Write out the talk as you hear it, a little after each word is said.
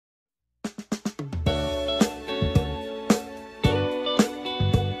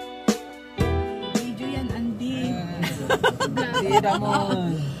Tira mo.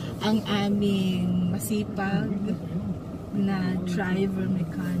 Ang aming masipag na driver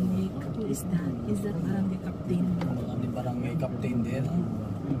mechanic. Who is that? Is that barangay captain? Kami barangay captain din.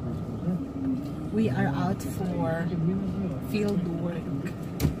 We are out for field work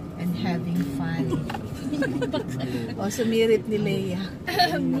and having fun. O, sumirit ni Leia.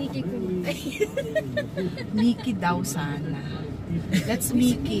 Miki ko. Miki daw sana. That's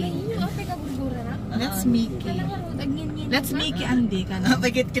Miki. That's Miki. That's Miki Andi ka na.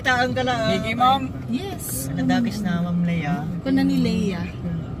 Pagkit kita ang kala. Miki, ma'am. Yes. Nadagis na, ma'am Leia. Kuna ni Leia.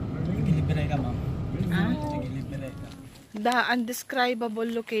 Nagilibre ka, ma'am. Ha? Nagilibre ka. The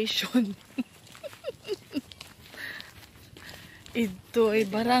undescribable location. Ito ay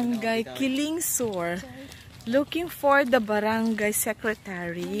barangay Kilingsor. Looking for the barangay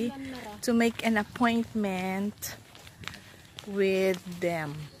secretary to make an appointment with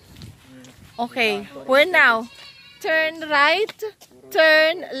them. Okay, we're now. Turn right,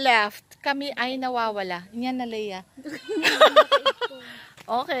 turn left. Kami ay nawawala. Yan na, Leia.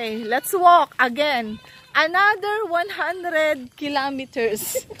 Okay, let's walk again. Another 100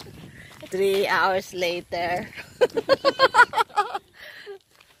 kilometers. 3 hours later.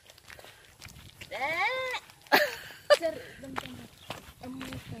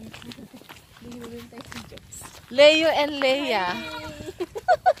 Leo and Leia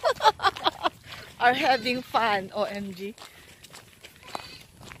are having fun. OMG.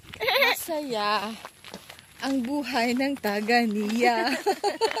 Masaya ang buhay ng taga-Nia.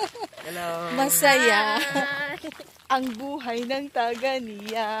 Hello. Masaya ang buhay ng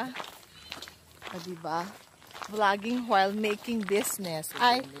taga-Nia. Diba? Vlogging while making business.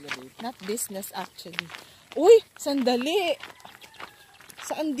 Ay, not business actually. Uy, sandali.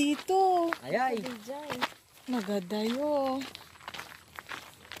 Saan dito? Ayay. Nagadayo.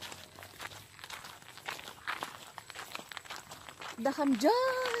 Dakam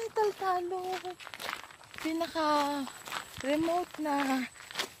dyan, taltalo. Pinaka remote na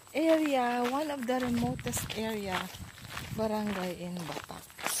area, one of the remotest area, barangay in Batak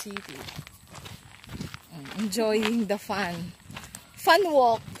City. Enjoying the fun. Fun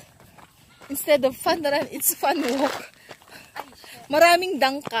walk. Instead of fun run, it's fun walk. Maraming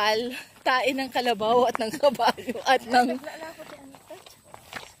dangkal, tain ng kalabaw at ng kabayo at ng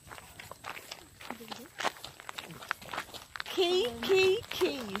KKK.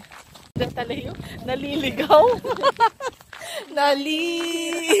 Natalayo, naliligaw.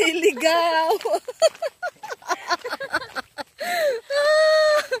 Naliligaw.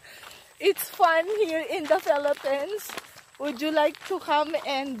 It's fun here in the Philippines. Would you like to come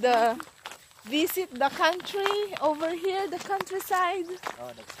and visit the country over here, the countryside?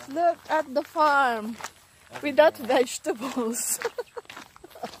 Oh, that's fine. Look at the farm without vegetables.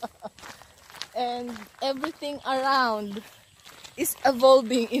 And everything around is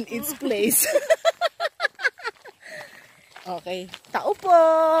evolving in its place. Okay. Tao po.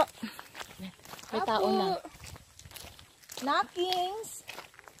 May tao na. Knockings.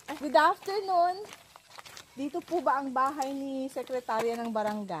 Good afternoon. Dito po ba ang bahay ni sekretarya ng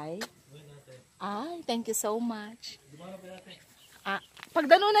barangay? Ay, thank you so much.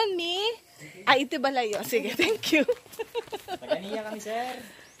 Pagdanunan ni? Iti balayo. Sige, thank you. Taganiya kami, sir.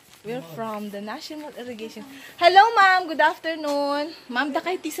 We're from the National Irrigation. Hello, ma'am. Good afternoon. Ma'am, da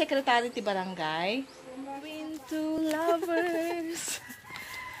kay ti secretary ti barangay. Between two lovers,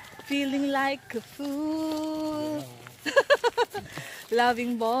 feeling like a fool.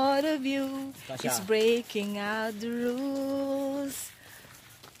 Loving both of you is breaking out the rules.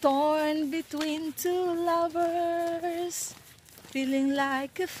 Torn between two lovers, feeling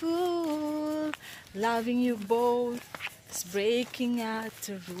like a fool. Loving you both is breaking out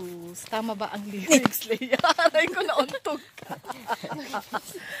the rules. Tama ba ang lyrics, Leia? Aray ko nauntog ka.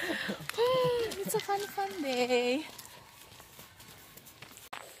 It's a fun day.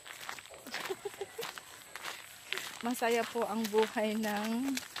 Masaya po ang buhay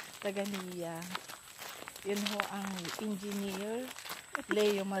ng taga-Nia. Yun ho ang engineer,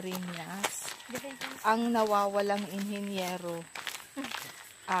 Leo Marinas. Ang nawawalang inhinyero.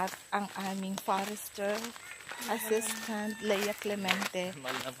 At ang aming forester assistant, Leia Clemente.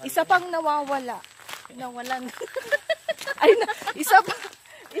 Isa pang nawawala. Nawalan. Ay,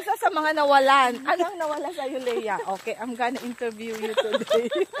 isa sa mga nawalan. Anong nawala sa'yo, Leia? Okay, I'm gonna interview you today.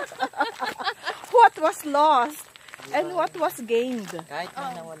 What was lost? And what was gained? Kahit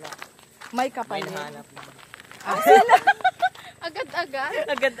na nawala. May kapalit. May nahanap. Sila. Agad-agad?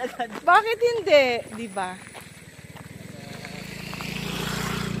 Agad-agad. Bakit hindi? Diba?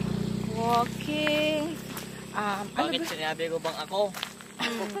 Walking. Bakit sinabi ko bang ako?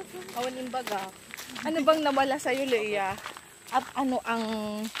 Awan yung baga. Ano bang nawala sa'yo, Leia? At ano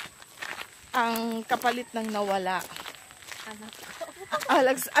ang kapalit ng nawala? Anak.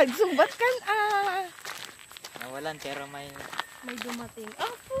 Alex, agsumbat kan Nawalan pero may May dumating.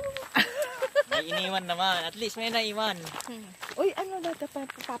 iniwan naman. At least may naiwan. Uy, ano ba ito?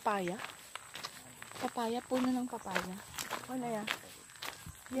 Papaya? Papaya? Puno ng papaya. Ano yan?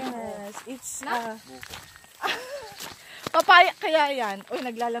 Yes, it's papaya kaya yan. Uy,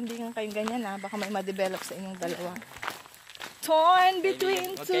 naglalambingan kayong ganyan ha. Baka may ma-develop sa inyong dalawa. Torn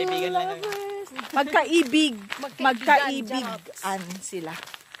between two Magkaibigan lang yun. lovers. Magkaibig. Magkaibigan sila.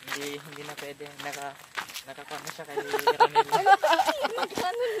 Hindi na pwede. Nakakuha na siya kay Ramil.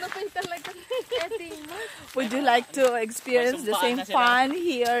 Ano na kayo talaga? Would you like to experience the same Magsumpaan na sila. fun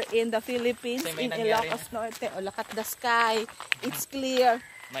here in the Philippines, Kasi may in nangyari Ilocos Norte? O, look at the sky. It's clear.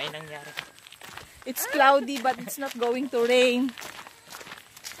 May nangyari. It's cloudy but it's not going to rain.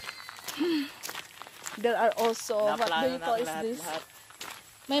 There are also, what do you call this? Lahat.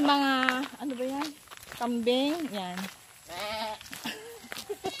 May mga, ano ba yan? Kambing, yan.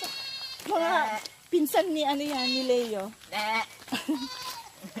 Mga pinsan ni, ano yan, ni Leo.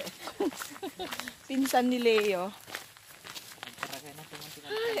 Pinsan ni Leo.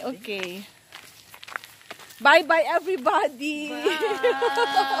 Ay, okay. Bye-bye everybody!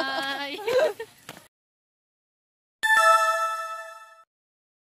 Bye!